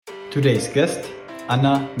Today's guest,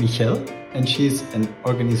 Anna Michel, and she's an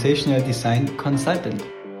organizational design consultant.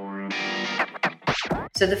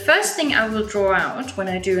 So the first thing I will draw out when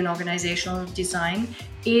I do an organizational design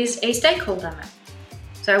is a stakeholder map.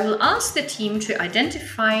 So I will ask the team to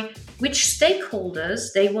identify which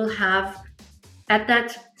stakeholders they will have at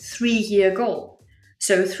that 3-year goal.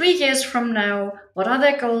 So 3 years from now, what are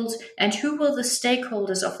their goals and who will the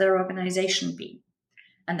stakeholders of their organization be?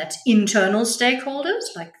 And that's internal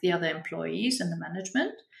stakeholders, like the other employees and the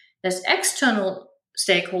management. There's external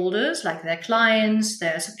stakeholders, like their clients,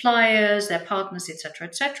 their suppliers, their partners, etc.,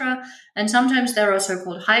 etc. And sometimes there are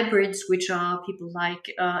so-called hybrids, which are people like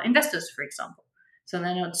investors, for example. So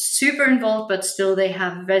they're not super involved, but still they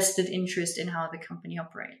have vested interest in how the company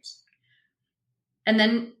operates. And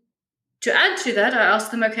then to add to that, I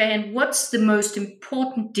ask them, okay, and what's the most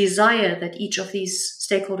important desire that each of these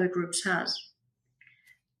stakeholder groups has?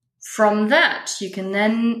 From that, you can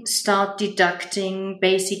then start deducting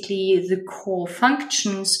basically the core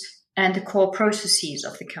functions and the core processes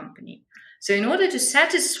of the company. So in order to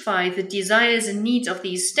satisfy the desires and needs of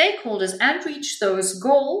these stakeholders and reach those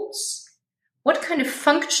goals, what kind of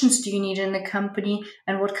functions do you need in the company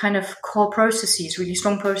and what kind of core processes, really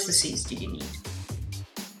strong processes, do you need?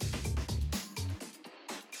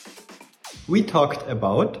 We talked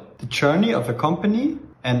about the journey of a company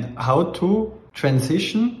and how to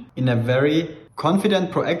transition in a very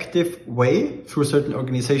confident, proactive way through certain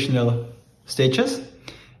organizational stages,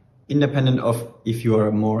 independent of if you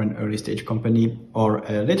are more an early stage company or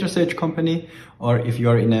a later stage company, or if you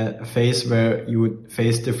are in a phase where you would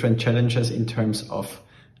face different challenges in terms of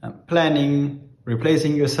planning,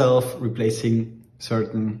 replacing yourself, replacing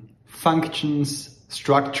certain functions,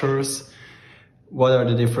 structures. What are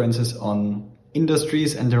the differences on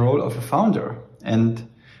industries and the role of a founder? And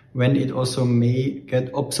when it also may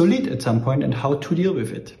get obsolete at some point and how to deal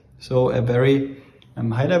with it. So a very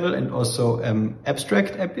high level and also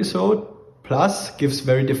abstract episode, plus gives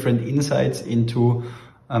very different insights into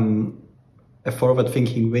a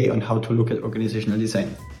forward-thinking way on how to look at organizational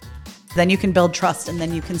design. Then you can build trust and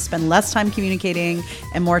then you can spend less time communicating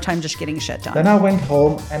and more time just getting shit done. Then I went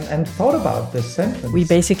home and thought about this sentence. We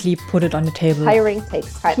basically put it on the table. Hiring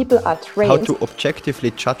takes time. People are trained. How to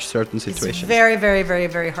objectively judge certain situations. It's very, very, very,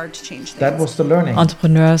 very hard to change things. That was the learning.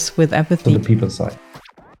 Entrepreneurs with empathy. To the people side.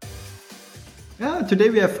 Yeah, today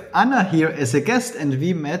we have Anna here as a guest, and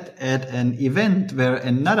we met at an event where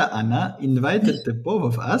another Anna invited the both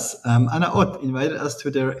of us. Anna Ott invited us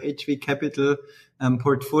to their HV Capital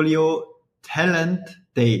Portfolio Talent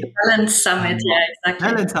Day. Talent Summit, yeah, exactly.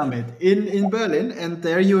 Talent Summit in Berlin. And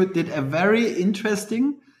there you did a very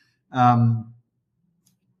interesting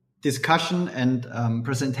discussion and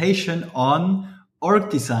presentation on org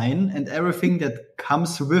design and everything that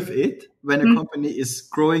comes with it when a company is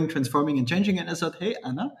growing, transforming, and changing. And I thought, hey,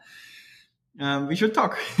 Anna, we should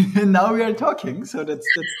talk. And now we are talking, so that's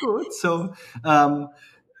good. So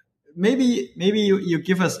maybe you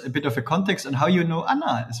give us a bit of a context on how you know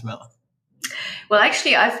Anna as well. Well,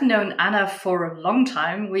 actually, I've known Anna for a long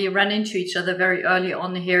time. We ran into each other very early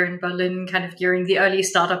on here in Berlin, kind of during the early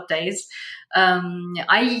startup days.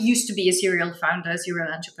 I used to be a serial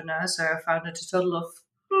entrepreneur. So I founded a total of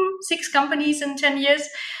 6 companies in 10 years.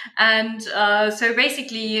 And so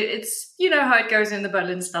basically, it's, you know how it goes in the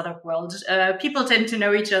Berlin startup world. People tend to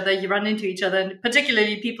know each other. You run into each other, and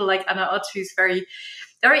particularly people like Anna Ott, who's very,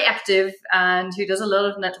 very active and who does a lot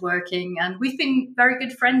of networking. And we've been very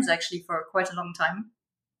good friends, actually, for quite a long time.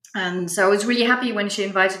 And so I was really happy when she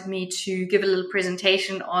invited me to give a little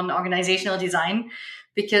presentation on organizational design,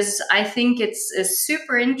 because I think it's a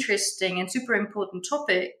super interesting and super important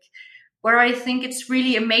topic where I think it's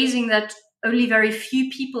really amazing that only very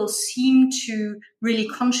few people seem to really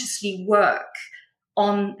consciously work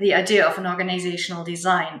on the idea of an organizational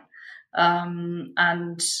design.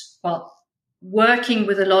 And, well, working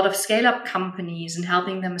with a lot of scale-up companies and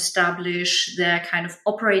helping them establish their kind of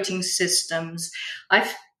operating systems,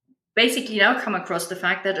 I've basically now come across the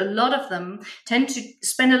fact that a lot of them tend to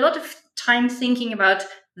spend a lot of time thinking about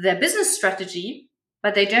their business strategy,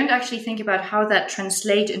 but they don't actually think about how that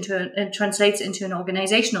translates into an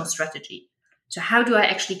organizational strategy. So how do I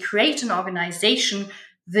actually create an organization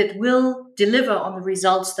that will deliver on the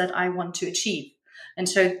results that I want to achieve? And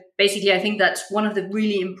so basically, I think that's one of the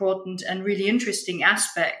really important and really interesting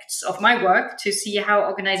aspects of my work, to see how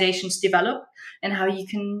organizations develop and how you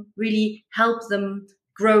can really help them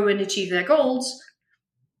grow and achieve their goals,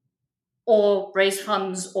 or raise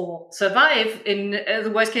funds or survive in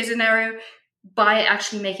the worst case scenario, by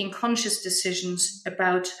actually making conscious decisions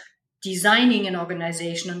about designing an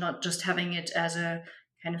organization and not just having it as a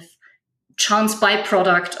kind of chance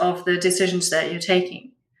byproduct of the decisions that you're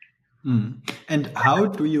taking. And how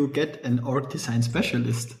do you get an org design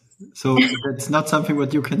specialist? So that's not something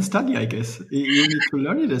what you can study, I guess. You need to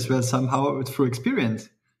learn it as well somehow through experience.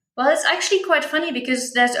 Well, it's actually quite funny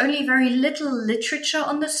because there's only very little literature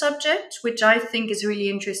on the subject, which I think is really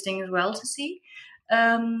interesting as well to see.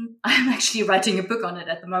 I'm actually writing a book on it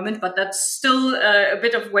at the moment, but that's still a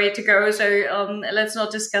bit of way to go. So let's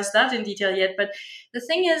not discuss that in detail yet. But the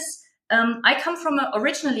thing is,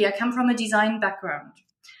 originally I come from a design background.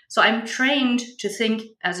 So I'm trained to think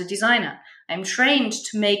as a designer. I'm trained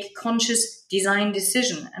to make conscious design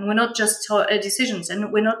decisions. And we're not just decisions.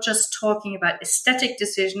 And we're not just talking about aesthetic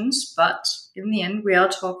decisions, but in the end, we are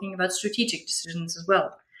talking about strategic decisions as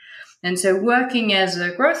well. And so working as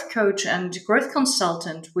a growth coach and growth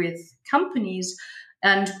consultant with companies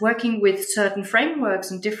and working with certain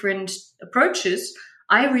frameworks and different approaches,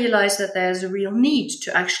 I realized that there's a real need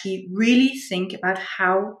to actually really think about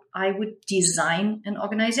how I would design an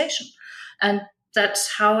organization. And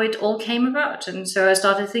that's how it all came about. And so I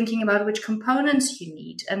started thinking about which components you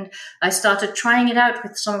need. And I started trying it out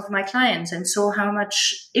with some of my clients and saw how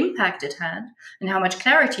much impact it had and how much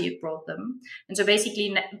clarity it brought them. And so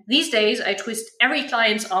basically these days I twist every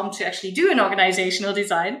client's arm to actually do an organizational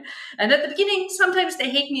design. And at the beginning, sometimes they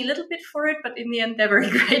hate me a little bit for it, but in the end, they're very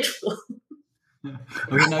grateful. Yeah.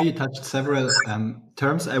 Okay, now you touched several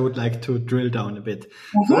terms I would like to drill down a bit.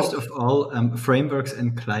 First of all, frameworks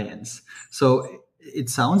and clients. So it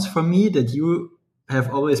sounds for me that you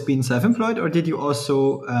have always been self-employed, or did you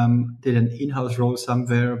also did an in-house role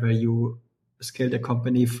somewhere where you scaled a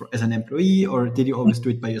company as an employee, or did you always do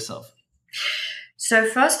it by yourself? So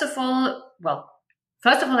first of all,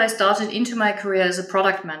 I started into my career as a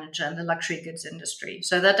product manager in the luxury goods industry.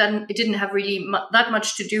 So that it didn't have really that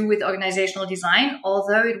much to do with organizational design,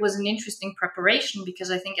 although it was an interesting preparation because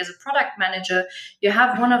I think as a product manager, you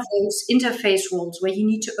have one of those interface roles where you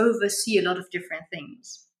need to oversee a lot of different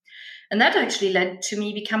things. And that actually led to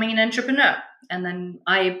me becoming an entrepreneur. And then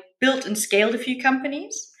I built and scaled a few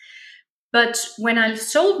companies. But when I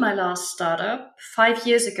sold my last startup 5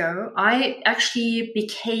 years ago, I actually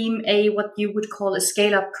became what you would call a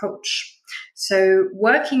scale-up coach. So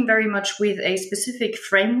working very much with a specific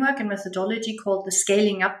framework and methodology called the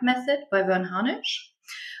scaling up method by Vern Harnish.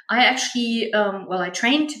 I actually, I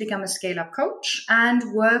trained to become a scale-up coach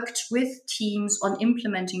and worked with teams on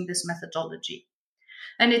implementing this methodology.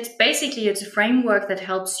 And it's a framework that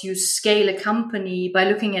helps you scale a company by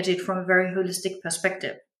looking at it from a very holistic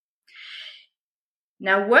perspective.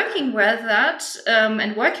 Now, working with that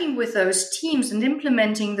and working with those teams and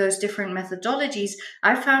implementing those different methodologies,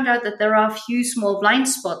 I found out that there are a few small blind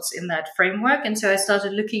spots in that framework. And so I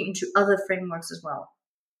started looking into other frameworks as well.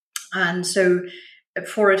 And so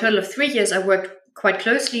for a total of 3 years, I worked quite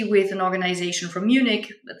closely with an organization from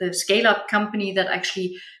Munich, the scale-up company that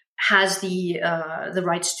actually has the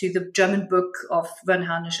rights to the German book of Vern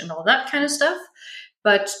Harnish and all that kind of stuff.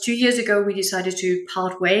 But 2 years ago, we decided to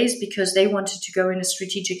part ways because they wanted to go in a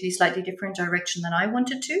strategically slightly different direction than I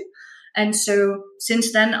wanted to. And so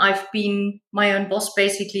since then, I've been my own boss,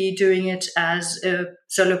 basically doing it as a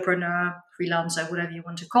solopreneur, freelancer, whatever you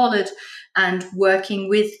want to call it, and working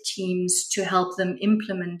with teams to help them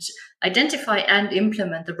identify and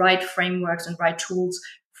implement the right frameworks and right tools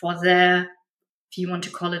for their, if you want to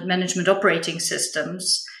call it, management operating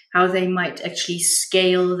systems, how they might actually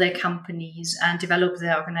scale their companies and develop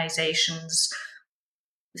their organizations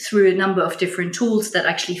through a number of different tools that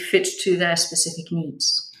actually fit to their specific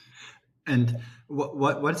needs. And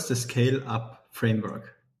what's the scale up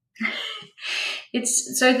framework?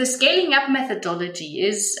 So the scaling up methodology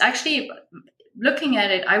is actually, looking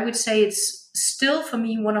at it, I would say it's still for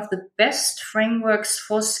me one of the best frameworks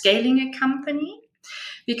for scaling a company,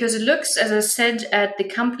 because it looks, as I said, at the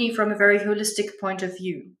company from a very holistic point of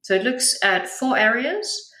view. So it looks at 4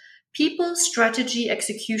 areas: people, strategy,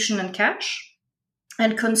 execution, and cash,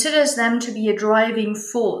 and considers them to be a driving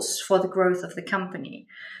force for the growth of the company.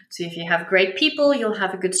 So if you have great people, you'll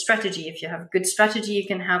have a good strategy. If you have a good strategy, you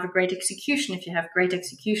can have a great execution. If you have great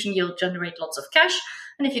execution, you'll generate lots of cash.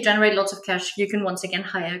 And if you generate lots of cash, you can once again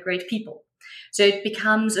hire great people. So it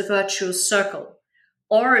becomes a virtuous circle.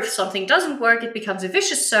 Or if something doesn't work, it becomes a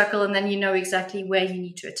vicious circle, and then you know exactly where you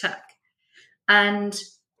need to attack. And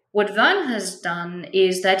what Vern has done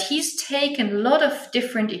is that he's taken a lot of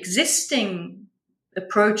different existing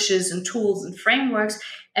approaches and tools and frameworks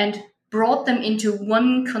and brought them into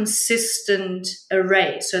one consistent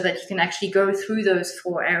array so that you can actually go through those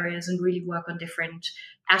 4 areas and really work on different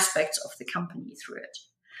aspects of the company through it.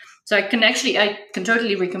 So I can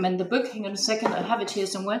totally recommend the book. Hang on a second, I have it here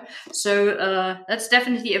somewhere. So that's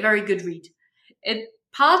definitely a very good read.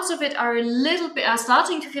 Parts of it are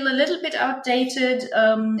starting to feel a little bit outdated,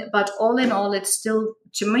 but all in all, it's still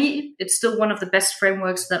one of the best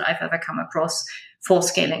frameworks that I've ever come across for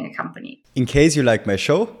scaling a company. In case you like my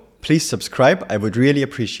show, please subscribe. I would really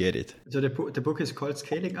appreciate it. So the book is called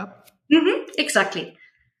Scaling Up? Exactly.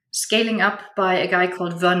 Scaling Up by a guy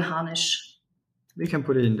called Vern Harnish. We can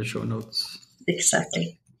put it in the show notes.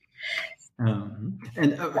 Exactly.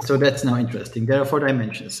 So that's now interesting. There are 4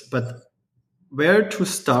 dimensions, but where to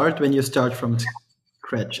start when you start from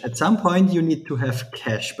scratch? At some point, you need to have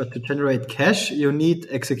cash, but to generate cash, you need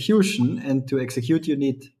execution, and to execute, you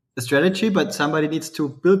need a strategy, but somebody needs to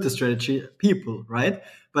build the strategy, people, right?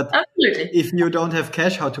 But absolutely, if you don't have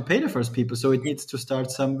cash, how to pay the first people? So it needs to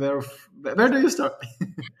start somewhere. Where do you start?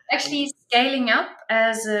 Actually, scaling up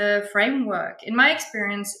as a framework, in my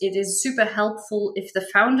experience, it is super helpful if the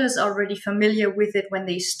founders are already familiar with it when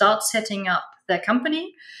they start setting up their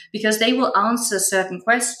company, because they will answer certain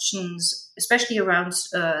questions, especially around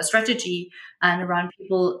strategy and around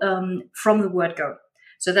people from the word go.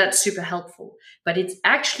 So that's super helpful. But it's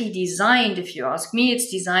actually designed, if you ask me,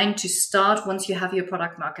 it's designed to start once you have your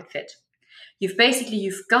product market fit. You've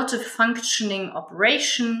got a functioning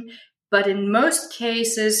operation, but in most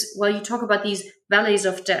cases, well, you talk about these valleys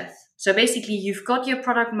of death. So basically, you've got your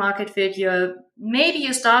product market fit, maybe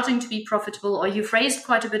you're starting to be profitable, or you've raised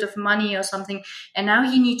quite a bit of money or something, and now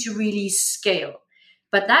you need to really scale.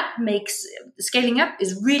 But that makes scaling up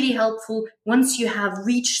is really helpful once you have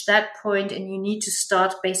reached that point and you need to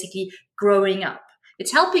start basically growing up.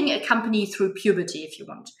 It's helping a company through puberty, if you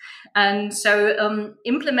want. And so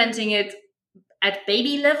implementing it at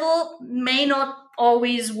baby level may not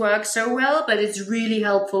always work so well, but it's really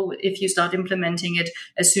helpful if you start implementing it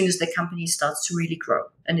as soon as the company starts to really grow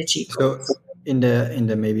and achieve goals. So in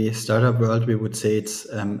the maybe startup world, we would say it's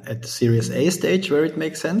at the Series A stage where it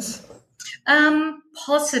makes sense?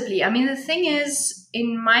 Possibly. I mean, the thing is,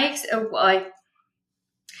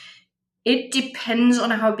 it depends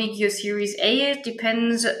on how big your Series A is.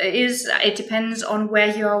 It depends on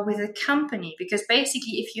where you are with a company, because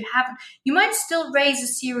basically, if you might still raise a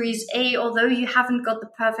Series A, although you haven't got the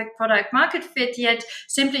perfect product market fit yet,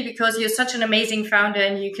 simply because you're such an amazing founder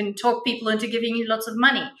and you can talk people into giving you lots of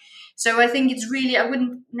money. So I think I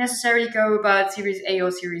wouldn't necessarily go about Series A or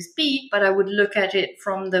Series B, but I would look at it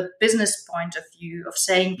from the business point of view of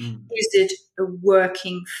saying, is it a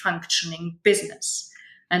working, functioning business?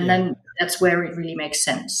 And then that's where it really makes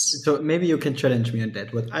sense. So maybe you can challenge me on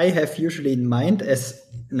that. What I have usually in mind as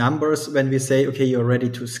numbers when we say, okay, you're ready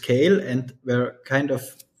to scale, and we're kind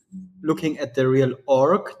of looking at the real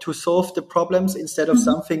org to solve the problems instead of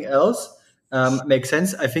something else, makes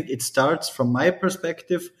sense. I think it starts from my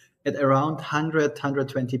perspective at around 100,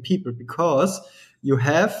 120 people, because you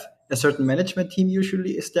have a certain management team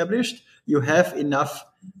usually established. You have enough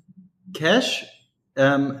cash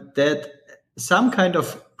that some kind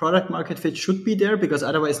of product market fit should be there, because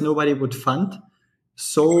otherwise nobody would fund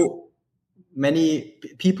so many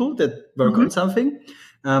people that work on something.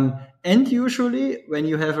 And usually when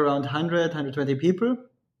you have around 100, 120 people,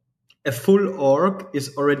 a full org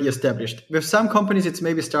is already established. With some companies, it's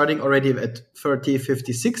maybe starting already at 30,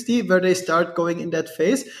 50, 60, where they start going in that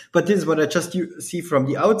phase. But this is what I just see from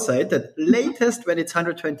the outside, that latest when it's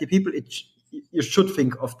 120 people, you should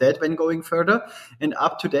think of that when going further. And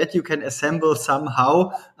up to that, you can assemble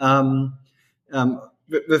somehow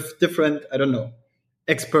with different,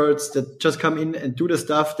 experts that just come in and do the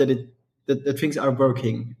stuff that things are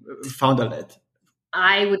working, founder-led.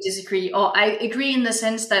 I would disagree, or I agree in the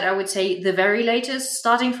sense that I would say the very latest,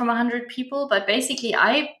 starting from 100 people. But basically,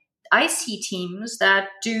 I see teams that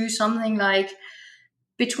do something like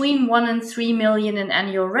between 1 and 3 million in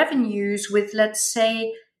annual revenues with, let's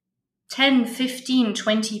say, 10, 15,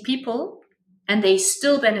 20 people, and they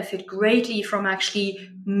still benefit greatly from actually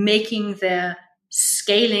making their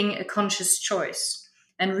scaling a conscious choice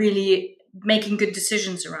and really making good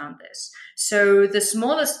decisions around this. So the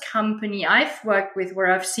smallest company I've worked with,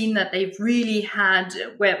 where I've seen that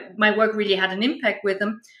where my work really had an impact with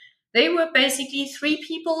them, they were basically 3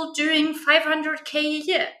 people doing 500K a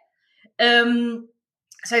year.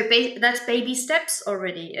 So that's baby steps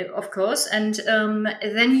already, of course. And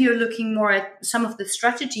then you're looking more at some of the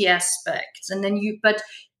strategy aspects. But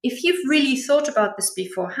if you've really thought about this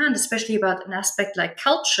beforehand, especially about an aspect like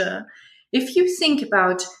culture, if you think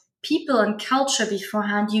about people and culture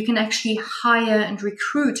beforehand, you can actually hire and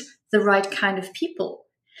recruit the right kind of people.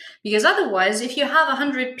 Because otherwise, if you have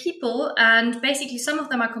 100 people and basically some of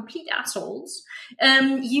them are complete assholes,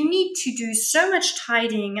 you need to do so much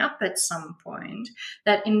tidying up at some point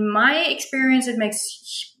that in my experience, it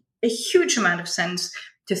makes a huge amount of sense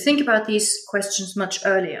to think about these questions much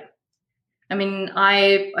earlier. I mean,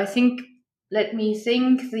 I think, let me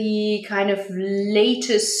think, the kind of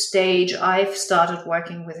latest stage I've started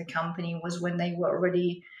working with a company was when they were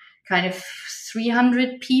already kind of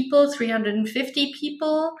 300 people, 350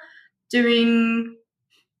 people, doing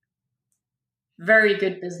very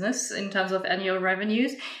good business in terms of annual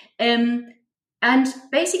revenues. And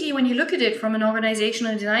basically, when you look at it from an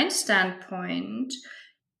organizational design standpoint,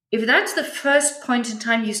 if that's the first point in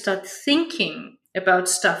time you start thinking about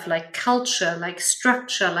stuff like culture, like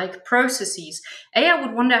structure, like processes, I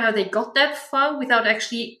would wonder how they got that far without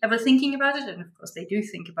actually ever thinking about it. And of course, they do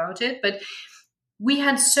think about it, but we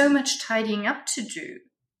had so much tidying up to do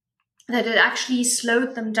that it actually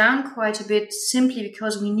slowed them down quite a bit, simply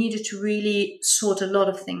because we needed to really sort a lot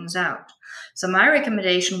of things out. So my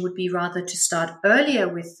recommendation would be rather to start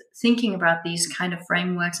earlier with thinking about these kind of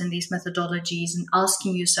frameworks and these methodologies and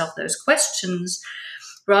asking yourself those questions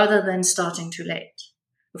rather than starting too late.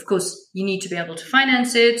 Of course, you need to be able to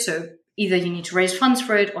finance it. So either you need to raise funds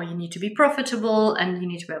for it, or you need to be profitable and you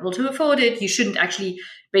need to be able to afford it. You shouldn't actually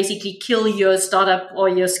basically kill your startup or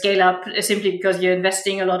your scale up simply because you're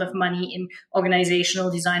investing a lot of money in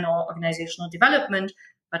organizational design or organizational development.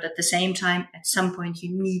 But at the same time, at some point, you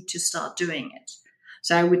need to start doing it.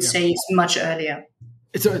 So I would say it's much earlier.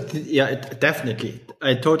 Definitely.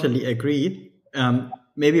 I totally agree.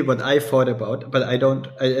 Maybe what I thought about, but I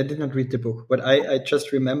did not read the book, but I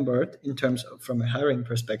just remembered in terms of from a hiring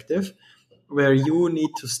perspective, where you need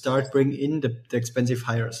to start bringing in the expensive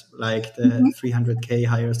hires, like the 300K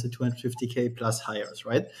hires, the 250K plus hires,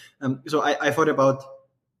 right? So I thought about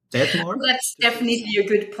that more. That's definitely a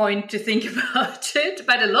good point to think about it.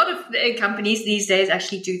 But a lot of companies these days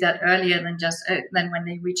actually do that earlier than than when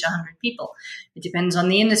they reach 100 people. It depends on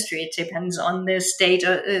the industry. It depends on the state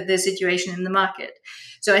or the situation in the market.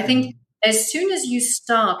 So I think as soon as you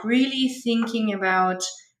start really thinking about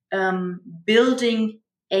building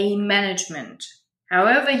a management,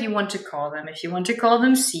 however you want to call them, if you want to call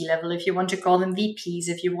them C-level, if you want to call them VPs,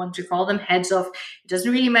 if you want to call them heads of, it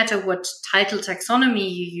doesn't really matter what title taxonomy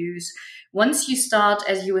you use. Once you start,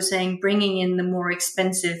 as you were saying, bringing in the more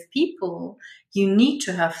expensive people, you need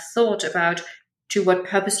to have thought about to what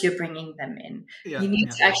purpose you're bringing them in. You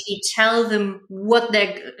need to actually tell them what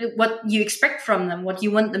you expect from them, what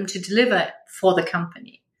you want them to deliver for the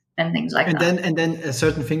company. And things like that. And then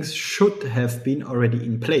certain things should have been already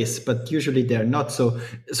in place, but usually they're not. So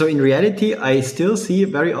in reality, I still see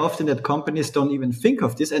very often that companies don't even think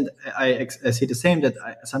of this. And I see the same, that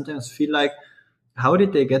I sometimes feel like, how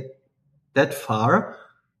did they get that far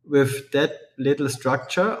with that little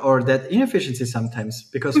structure or that inefficiency sometimes?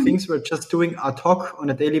 Because things were just doing ad hoc on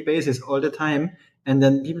a daily basis all the time. And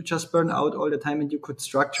then people just burn out all the time, and you could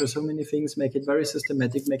structure so many things, make it very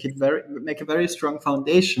systematic, make a very strong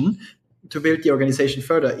foundation to build the organization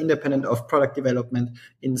further, independent of product development,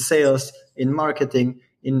 in sales, in marketing,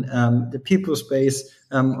 in the people space,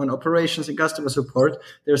 on operations and customer support.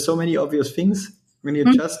 There are so many obvious things. When you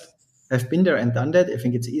just have been there and done that, I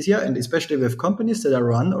think it's easier. And especially with companies that are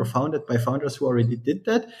run or founded by founders who already did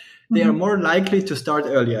that, they are more likely to start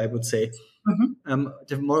earlier, I would say.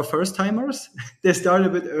 The more first timers, they start a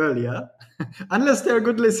bit earlier, unless they're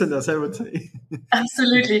good listeners, I would say.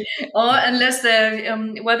 Absolutely. Or unless they're,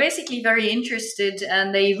 basically very interested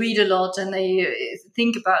and they read a lot and they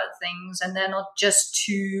think about things, and they're not just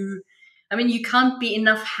too, you can't be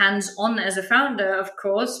enough hands-on as a founder, of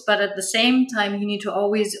course, but at the same time, you need to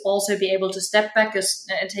always also be able to step back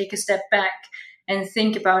and take a step back and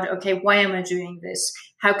think about, okay, why am I doing this?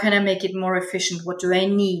 How can I make it more efficient? What do I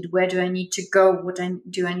need? Where do I need to go? What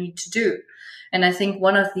do I need to do? And I think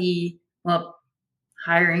one of the,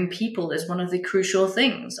 hiring people is one of the crucial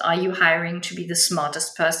things. Are you hiring to be the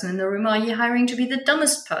smartest person in the room? Are you hiring to be the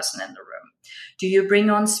dumbest person in the room? Do you bring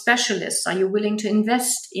on specialists? Are you willing to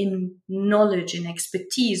invest in knowledge and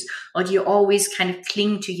expertise? Or do you always kind of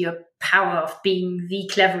cling to your power of being the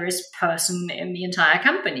cleverest person in the entire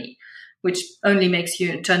company, which only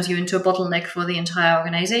turns you into a bottleneck for the entire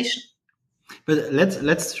organization? But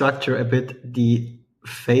let's structure a bit the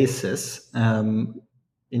phases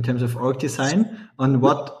in terms of org design on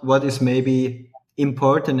what is maybe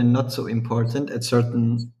important and not so important at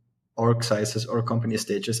certain org sizes or company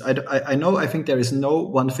stages. I think there is no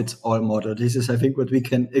one-fits-all model. This is, I think, what we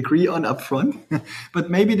can agree on upfront. But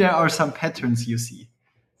maybe there are some patterns you see.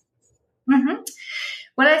 Mm-hmm.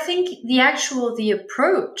 Well, I think the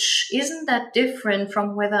approach isn't that different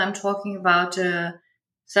from whether I'm talking about a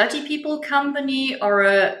 30 people company or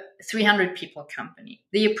a 300 people company.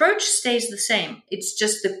 The approach stays the same. It's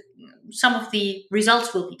just some of the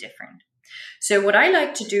results will be different. So what I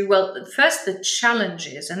like to do, well, first the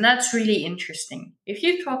challenges, and that's really interesting. If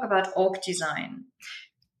you talk about org design,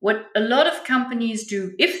 what a lot of companies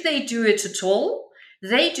do, if they do it at all,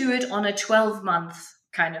 they do it on a 12-month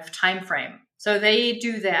kind of time frame. So they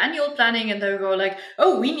do their annual planning and they'll go like,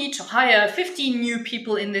 oh, we need to hire 15 new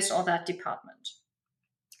people in this or that department.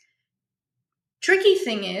 Tricky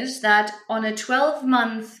thing is that on a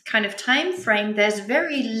 12-month kind of time frame, there's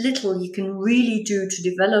very little you can really do to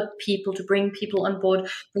develop people, to bring people on board,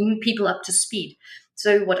 bring people up to speed.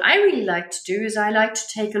 So what I really like to do is I like to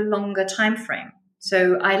take a longer time frame.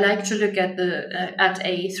 So I like to look at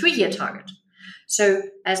a 3-year target. So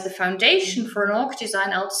as the foundation for an org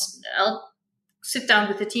design, I'll sit down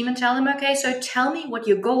with the team and tell them, okay, so tell me what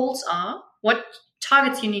your goals are, what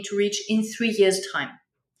targets you need to reach in 3 years' time.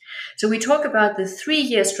 So we talk about the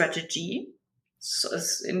 3-year strategy. So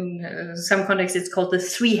in some contexts, it's called the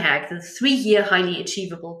 3-HAG, the 3-year highly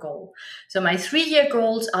achievable goal. So my 3-year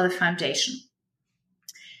goals are the foundation.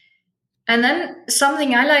 And then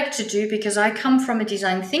something I like to do, because I come from a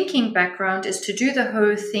design thinking background, is to do the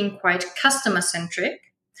whole thing quite customer centric.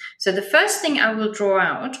 So the first thing I will draw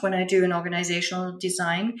out when I do an organizational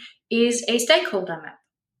design is a stakeholder map.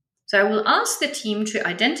 So I will ask the team to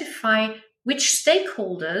identify which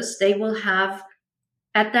stakeholders they will have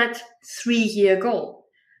at that 3-year goal.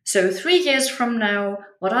 So 3 years from now,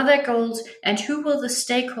 what are their goals and who will the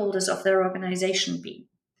stakeholders of their organization be?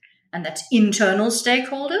 And that's internal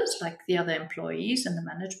stakeholders, like the other employees and the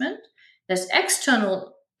management. There's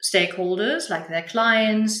external stakeholders, like their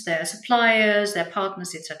clients, their suppliers, their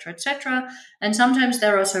partners, etc., etc. And sometimes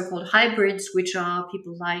there are so-called hybrids, which are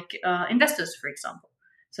people like investors, for example.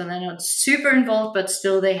 So they're not super involved, but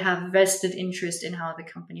still they have vested interest in how the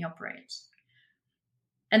company operates.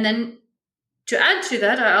 And then to add to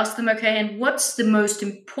that, I ask them, okay, and what's the most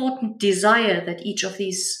important desire that each of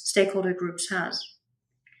these stakeholder groups has?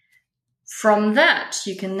 From that,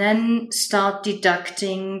 you can then start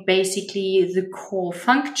deducting basically the core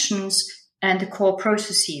functions and the core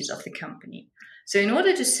processes of the company. So in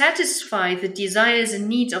order to satisfy the desires and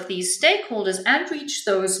needs of these stakeholders and reach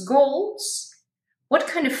those goals, what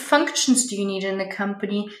kind of functions do you need in the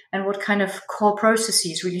company and what kind of core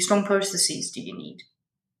processes, really strong processes, do you need?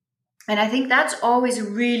 And I think that's always a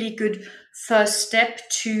really good first step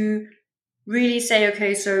to really say,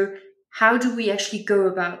 okay, so how do we actually go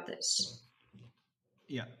about this?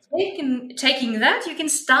 Yeah. Taking that, you can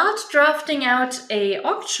start drafting out a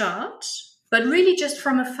org chart, but really just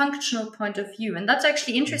from a functional point of view. And that's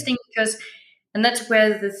actually interesting because, and that's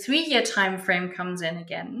where the 3-year time frame comes in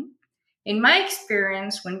again. In my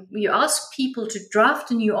experience, when you ask people to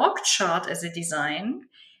draft a new org chart as a design,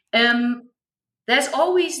 there's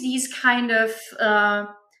always these kind of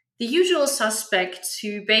the usual suspects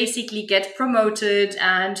who basically get promoted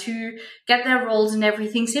and who get their roles and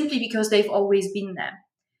everything simply because they've always been there.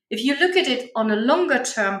 If you look at it on a longer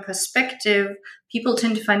term perspective, people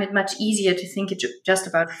tend to find it much easier to think it just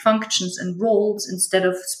about functions and roles instead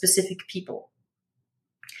of specific people.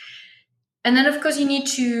 And then, of course, you need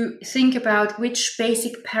to think about which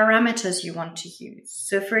basic parameters you want to use.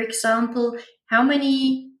 So, for example, how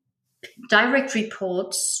many direct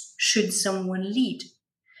reports should someone lead?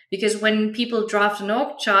 Because when people draft an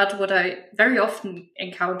org chart, what I very often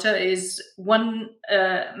encounter is one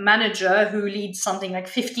manager who leads something like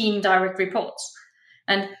 15 direct reports.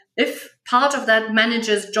 And if part of that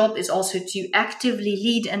manager's job is also to actively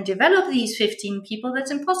lead and develop these 15 people,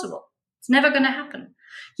 that's impossible. It's never going to happen.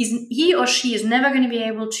 He or she is never going to be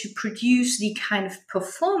able to produce the kind of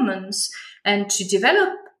performance and to develop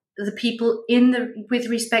the people with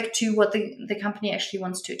respect to what the company actually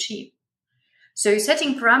wants to achieve. So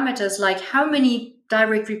setting parameters like how many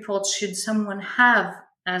direct reports should someone have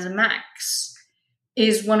as a max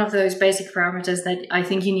is one of those basic parameters that I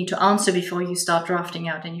think you need to answer before you start drafting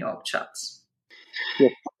out in your org charts. Yeah.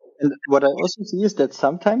 And what I also see is that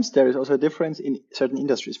sometimes there is also a difference in certain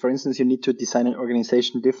industries. For instance, you need to design an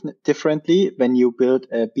organization differently when you build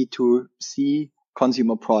a B2C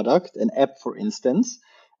consumer product, an app, for instance.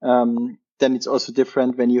 Then it's also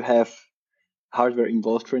different when you have hardware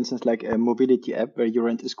involved, for instance, like a mobility app where you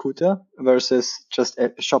rent a scooter versus just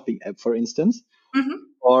a shopping app, for instance. Mm-hmm.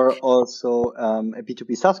 Or also a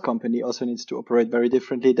B2B SaaS company also needs to operate very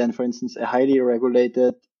differently than, for instance, a highly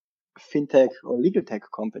regulated fintech or legal tech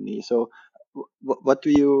company. So what do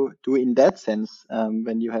you do in that sense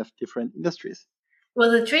when you have different industries? Well,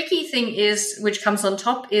 the tricky thing is, which comes on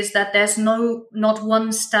top, is that there's not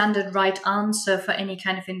one standard right answer for any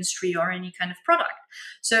kind of industry or any kind of product.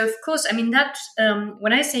 So, of course, I mean that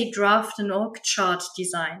when I say draft an org chart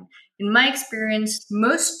design, in my experience,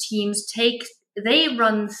 most teams they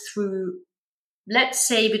run through let's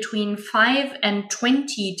say, between 5 and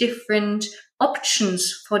 20 different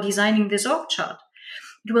options for designing this org chart.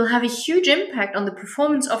 It will have a huge impact on the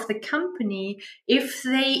performance of the company if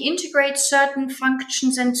they integrate certain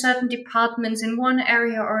functions and certain departments in one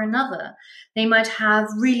area or another. They might have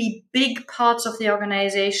really big parts of the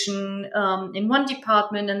organization in one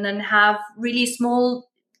department and then have really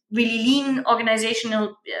small, really lean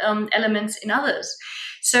organizational elements in others.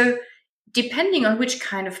 So depending on which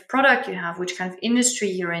kind of product you have, which kind of industry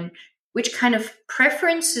you're in, which kind of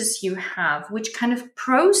preferences you have, which kind of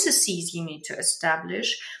processes you need to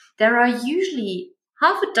establish, there are usually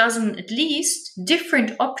half a dozen at least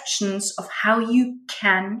different options of how you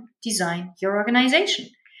can design your organization.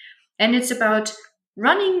 And it's about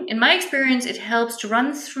running, in my experience, it helps to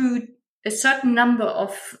run through a certain number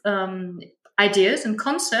of ideas and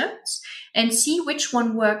concepts and see which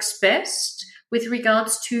one works best with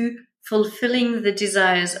regards to fulfilling the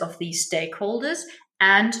desires of these stakeholders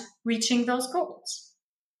and reaching those goals.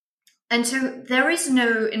 And so there is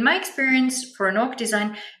no, in my experience, for an org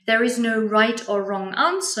design, there is no right or wrong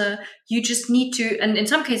answer. You just need to, and in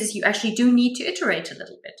some cases, you actually do need to iterate a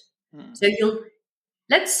little bit. So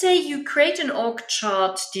let's say you create an org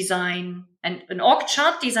chart design, and an org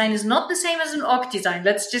chart design is not the same as an org design.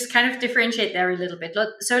 Let's just kind of differentiate there a little bit.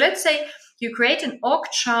 So let's say you create an org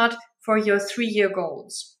chart for your 3-year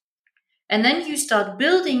goals. And then you start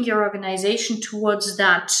building your organization towards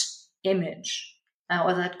that image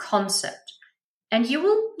or that concept. And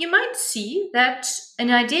you might see that an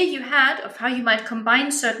idea you had of how you might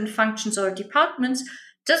combine certain functions or departments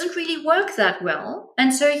doesn't really work that well.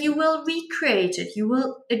 And so you will recreate it. You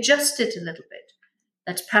will adjust it a little bit.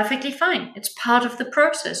 That's perfectly fine. It's part of the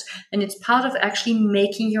process. And it's part of actually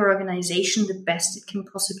making your organization the best it can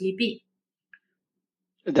possibly be.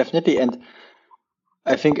 Definitely. And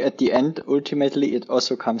I think at the end, ultimately, it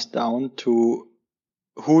also comes down to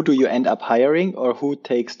who do you end up hiring or who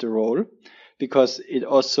takes the role, because it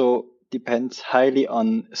also depends highly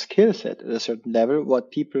on skill set at a certain level. What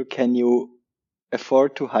people can you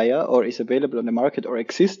afford to hire or is available on the market or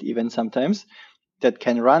exist even sometimes that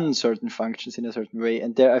can run certain functions in a certain way.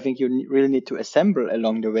 And there, I think you really need to assemble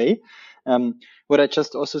along the way. What I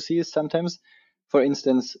just also see is sometimes, for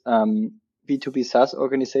instance, B2B SaaS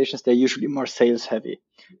organizations, they're usually more sales heavy,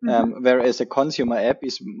 whereas a consumer app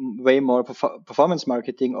is way more performance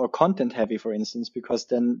marketing or content heavy, for instance, because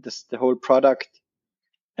then the whole product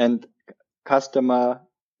and customer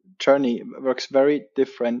journey works very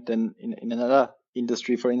different than in another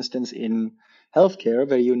industry, for instance, in healthcare,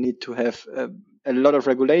 where you need to have a lot of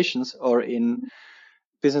regulations, or in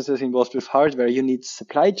businesses involved with hardware, you need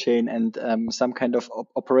supply chain and some kind of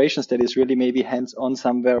operations that is really maybe hands-on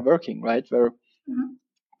somewhere working, right? Where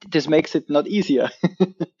this makes it not easier.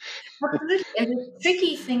 Absolutely. And the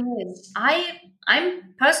tricky thing is, I'm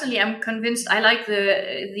personally, I'm convinced I like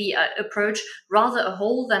the approach rather a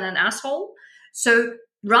hole than an asshole. So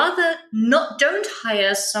rather don't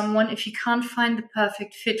hire someone if you can't find the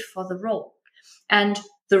perfect fit for the role. And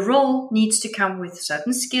the role needs to come with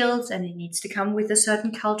certain skills and it needs to come with a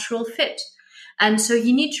certain cultural fit. And so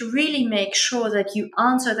you need to really make sure that you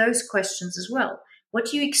answer those questions as well. What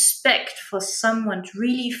do you expect for someone to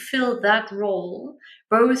really fill that role,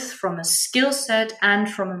 both from a skill set and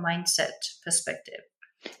from a mindset perspective?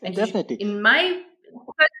 And definitely. In my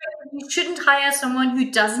perspective, you shouldn't hire someone who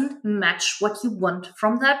doesn't match what you want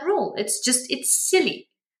from that role. It's silly.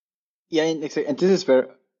 Yeah, and this is where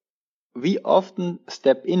we often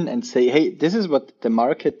step in and say, hey, this is what the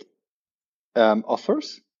market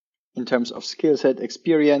offers in terms of skill set,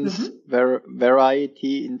 experience,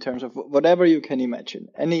 variety, in terms of whatever you can imagine,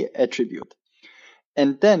 any attribute.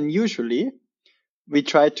 And then usually we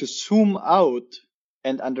try to zoom out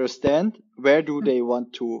and understand where do they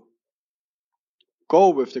want to go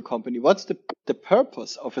with the company. What's the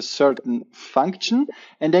purpose of a certain function?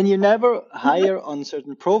 And then you never hire on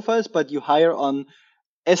certain profiles, but you hire on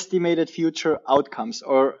estimated future outcomes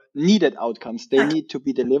or needed outcomes. They need to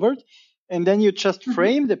be delivered. And then you just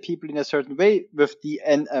frame the people in a certain way with the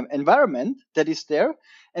environment that is there.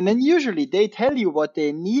 And then usually they tell you what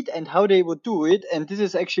they need and how they would do it. And this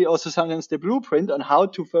is actually also sometimes the blueprint on how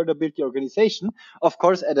to further build the organization. Of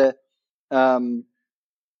course, at a,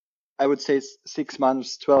 I would say 6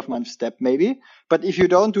 months, 12 month step maybe. But if you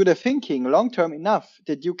don't do the thinking long-term enough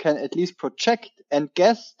that you can at least project and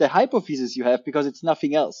guess the hypothesis you have, because it's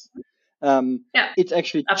nothing else. It's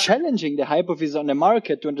actually challenging the hypothesis on the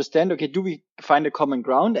market to understand, okay, do we find a common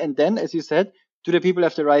ground? And then, as you said, do the people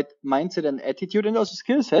have the right mindset and attitude and also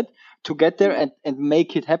skill set to get there and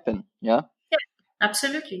make it happen? Yeah,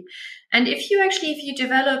 absolutely. And if you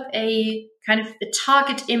develop a kind of a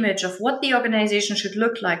target image of what the organization should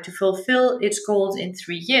look like to fulfill its goals in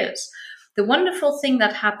 3 years, the wonderful thing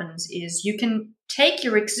that happens is you can take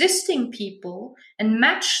your existing people and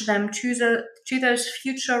match them to those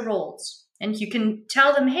future roles. And you can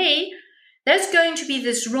tell them, hey, there's going to be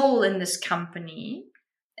this role in this company.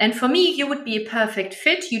 And for me, you would be a perfect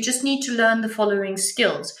fit. You just need to learn the following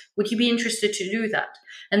skills. Would you be interested to do that?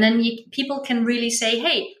 And then people can really say,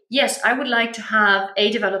 hey, yes, I would like to have a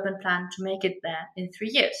development plan to make it there in 3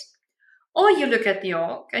 years. Or you look at the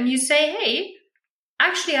org and you say, hey,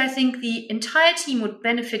 actually, I think the entire team would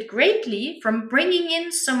benefit greatly from bringing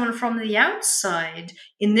in someone from the outside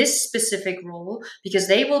in this specific role, because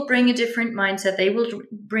they will bring a different mindset. They will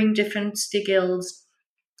bring different skills.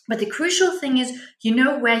 But the crucial thing is, you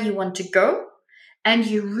know where you want to go, and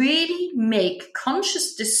you really make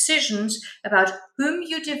conscious decisions about whom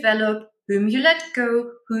you develop, whom you let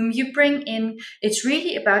go, whom you bring in. It's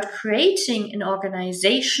really about creating an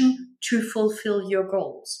organization to fulfill your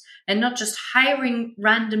goals, and not just hiring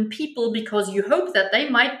random people because you hope that they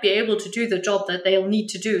might be able to do the job that they'll need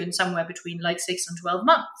to do in somewhere between like 6 and 12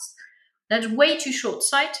 months. That's way too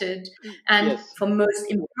short-sighted. And Yes. for most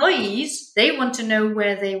employees, they want to know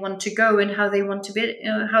where they want to go and how they want to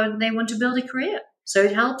build a career. So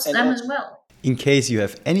it helps them as well. In case you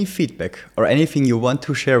have any feedback or anything you want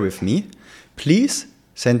to share with me, please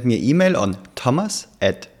send me an email on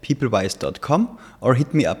thomas@peoplewise.com or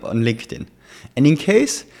hit me up on LinkedIn. And in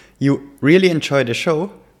case you really enjoy the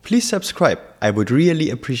show, please subscribe. I would really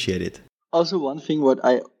appreciate it. Also, one thing what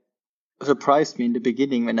I surprised me in the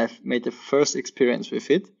beginning when I made the first experience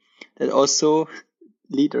with it, that also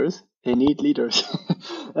leaders, they need leaders.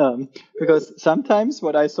 Because sometimes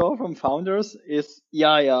what I saw from founders is,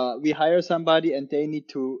 we hire somebody and they need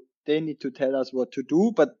to tell us what to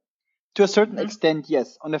do, but to a certain extent,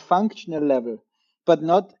 yes, on a functional level, but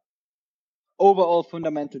not overall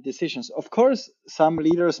fundamental decisions. Of course, some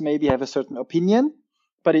leaders maybe have a certain opinion,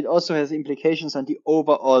 but it also has implications on the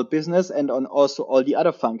overall business and on also all the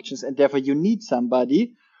other functions. And therefore, you need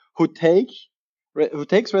somebody who takes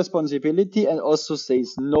responsibility and also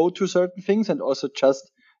says no to certain things and also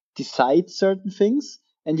just decides certain things.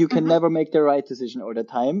 And you can never make the right decision all the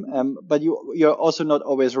time. But you're also not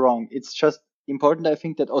always wrong. It's just important, I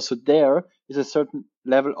think, that also there is a certain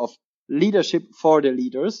level of leadership for the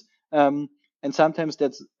leaders. And sometimes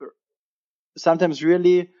that's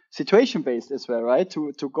really situation based as well, right?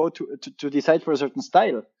 To decide for a certain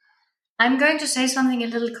style. I'm going to say something a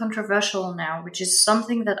little controversial now, which is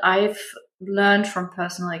something that I've learned from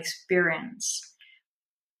personal experience.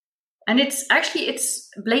 And it's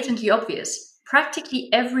blatantly obvious. Practically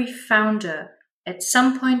every founder at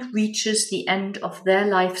some point reaches the end of their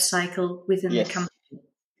life cycle within the company.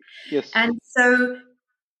 Yes. And so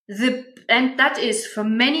and that is for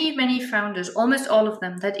many, many founders, almost all of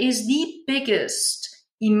them, that is the biggest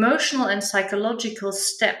emotional and psychological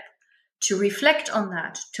step, to reflect on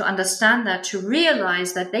that, to understand that, to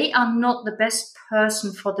realize that they are not the best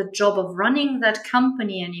person for the job of running that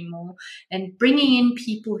company anymore and bringing in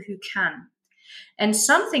people who can. And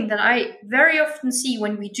something that I very often see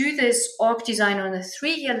when we do this org design on a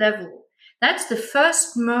 3-year level, that's the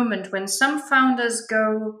first moment when some founders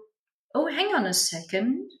go, oh, hang on a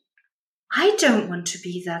second, I don't want to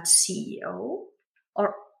be that CEO,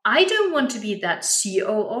 or I don't want to be that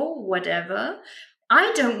COO, whatever.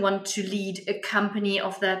 I don't want to lead a company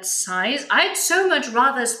of that size. I'd so much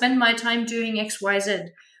rather spend my time doing X, Y,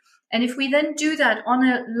 Z. And if we then do that on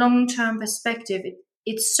a long-term perspective,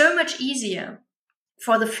 it's so much easier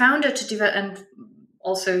for the founder to develop, and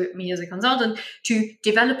also me as a consultant, to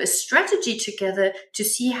develop a strategy together to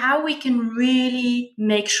see how we can really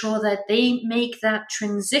make sure that they make that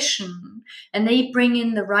transition and they bring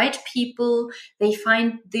in the right people, they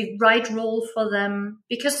find the right role for them.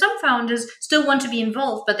 Because some founders still want to be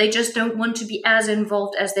involved, but they just don't want to be as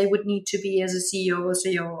involved as they would need to be as a CEO or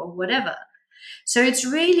CEO or whatever. So it's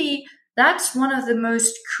really, that's one of the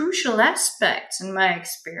most crucial aspects in my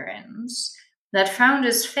experience that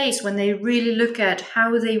founders face when they really look at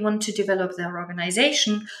how they want to develop their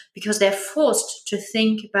organization, because they're forced to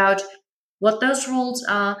think about what those roles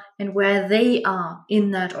are and where they are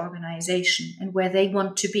in that organization and where they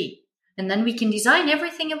want to be. And then we can design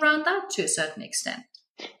everything around that to a certain extent.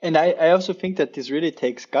 And I also think that this really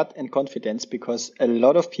takes gut and confidence, because a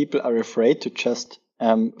lot of people are afraid to just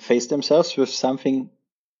face themselves with something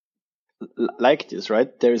like this,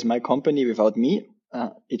 right? There is my company without me.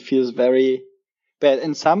 It feels very bad.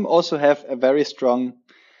 And some also have a very strong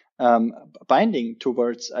binding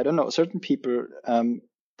towards, I don't know, certain people,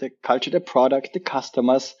 the culture, the product, the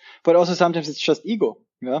customers, but also sometimes it's just ego,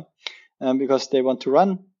 because they want to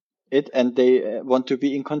run it, and they want to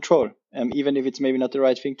be in control, even if it's maybe not the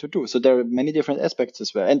right thing to do. So there are many different aspects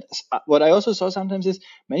as well. And what I also saw sometimes is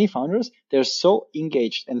many founders, they're so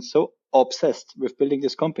engaged and so obsessed with building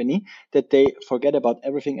this company that they forget about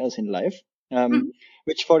everything else in life.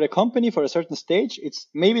 Which for the company, for a certain stage, it's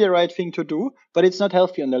maybe the right thing to do, but it's not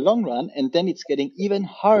healthy in the long run. And then it's getting even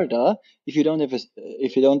harder if you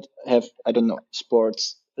don't have, I don't know,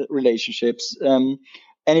 sports, relationships,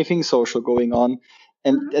 anything social going on.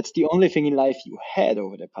 And that's the only thing in life you had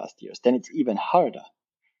over the past years. Then it's even harder.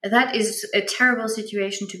 That is a terrible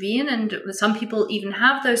situation to be in. And some people even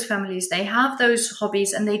have those families, they have those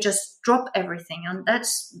hobbies, and they just drop everything. And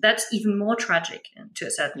that's even more tragic to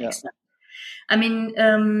a certain extent. I mean,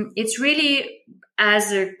 it's really,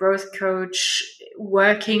 as a growth coach,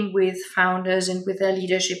 working with founders and with their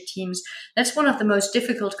leadership teams, that's one of the most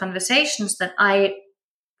difficult conversations that I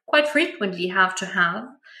quite frequently have to have,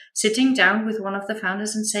 sitting down with one of the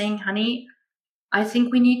founders and saying, honey, I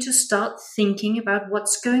think we need to start thinking about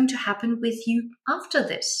what's going to happen with you after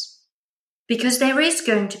this. Because there is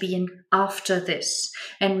going to be an after this.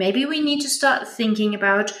 And maybe we need to start thinking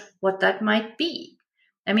about what that might be.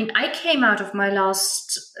 I mean, I came out of my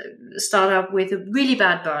last startup with a really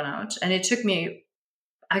bad burnout, and it took me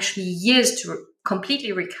actually years to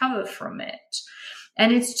completely recover from it.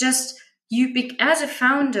 And it's just, as a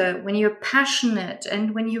founder, when you're passionate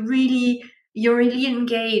and when you're really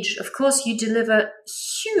engaged, of course you deliver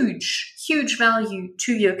huge value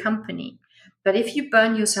to your company. But if you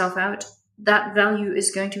burn yourself out, that value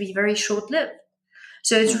is going to be very short-lived.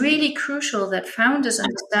 So it's really crucial that founders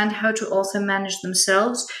understand how to also manage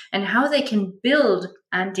themselves and how they can build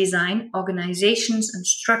and design organizations and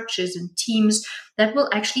structures and teams that will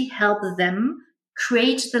actually help them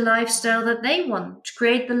create the lifestyle that they want,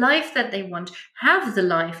 create the life that they want, have the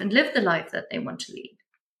life and live the life that they want to lead.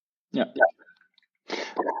 Yeah.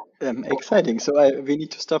 Exciting. So we need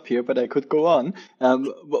to stop here, but I could go on.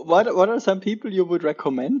 What are some people you would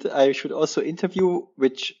recommend I should also interview,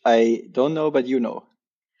 which I don't know, but you know?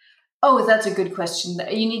 Oh, that's a good question.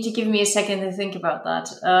 You need to give me a second to think about that.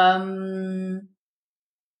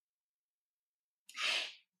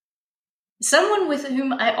 Someone with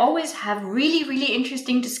whom I always have really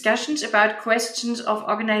interesting discussions about questions of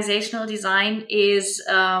organizational design is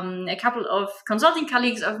a couple of consulting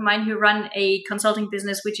colleagues of mine who run a consulting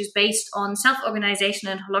business which is based on self-organization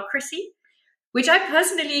and holacracy, which I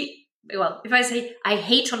personally, well, if I say I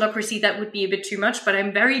hate holacracy, that would be a bit too much, but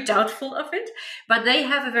I'm very doubtful of it. But they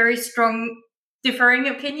have a very strong differing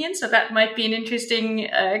opinion, so that might be an interesting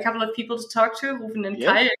couple of people to talk to. Ruben and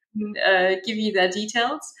Kai can give you their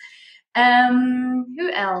details.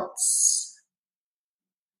 Who else?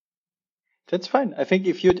 That's fine. I think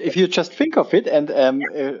if you just think of it and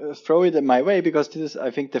throw it in my way, because this is,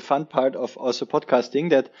 I think, the fun part of also podcasting,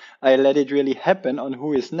 that I let it really happen on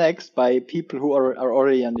who is next by people who are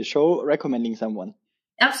already on the show recommending someone.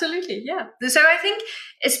 Absolutely, yeah. So I think,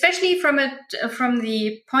 especially from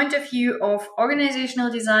the point of view of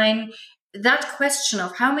organizational design, that question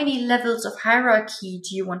of how many levels of hierarchy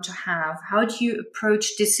do you want to have? How do you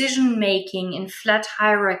approach decision making in flat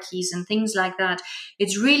hierarchies and things like that?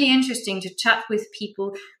 It's really interesting to chat with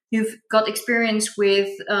people who've got experience with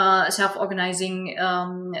self-organizing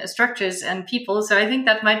structures and people. So I think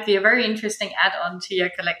that might be a very interesting add-on to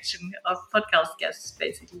your collection of podcast guests,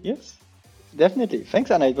 basically. Yes, definitely.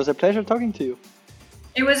 Thanks, Anna. It was a pleasure talking to you.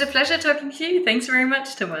 It was a pleasure talking to you. Thanks very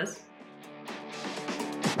much, Thomas.